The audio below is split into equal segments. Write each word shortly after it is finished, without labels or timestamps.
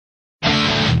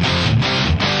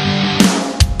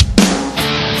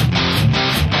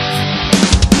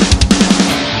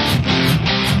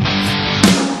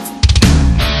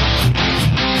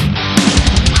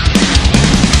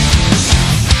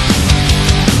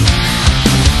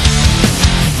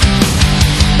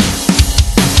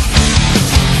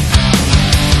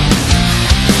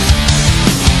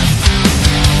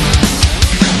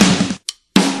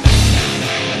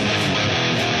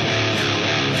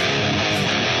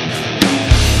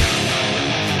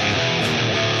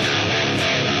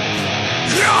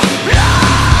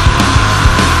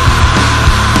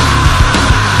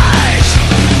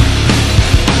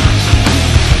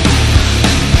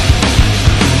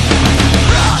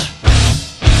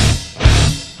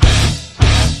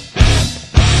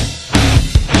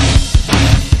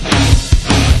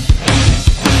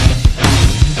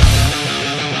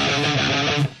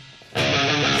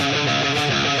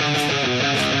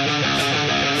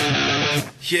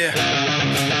Yeah.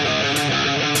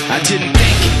 I didn't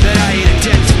think that I had a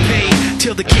debt to pay,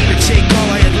 till the came to take all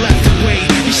I had left away.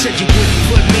 You said you wouldn't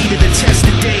put me to the test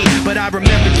today, but I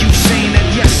remember you saying that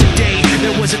yesterday.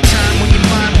 There was a time when your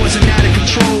mind wasn't out of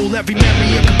control. Every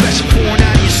memory a confession pouring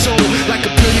out of your soul, like a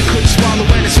pill you couldn't swallow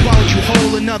and it swallowed you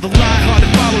whole. Another lie hard to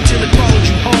follow till it followed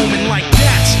you home. And like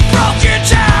that, broke you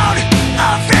down,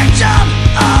 a victim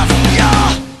of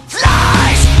your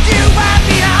lies. You hide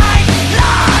behind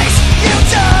lies. You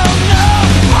don't know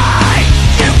why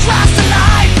you crossed the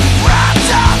line,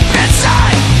 wrapped up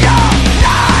inside your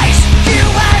lies. You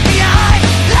hide behind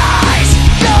lies.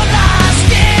 You're lost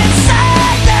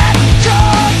inside them.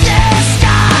 Your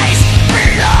disguise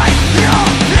behind your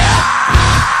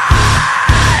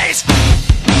lies.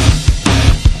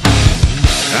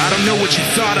 I don't know what you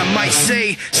thought I might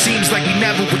say. Seems like we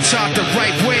never were taught the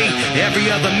right way. Every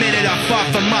other minute I fought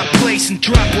for my place and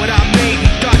dropped what I made and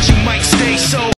thought you might stay. So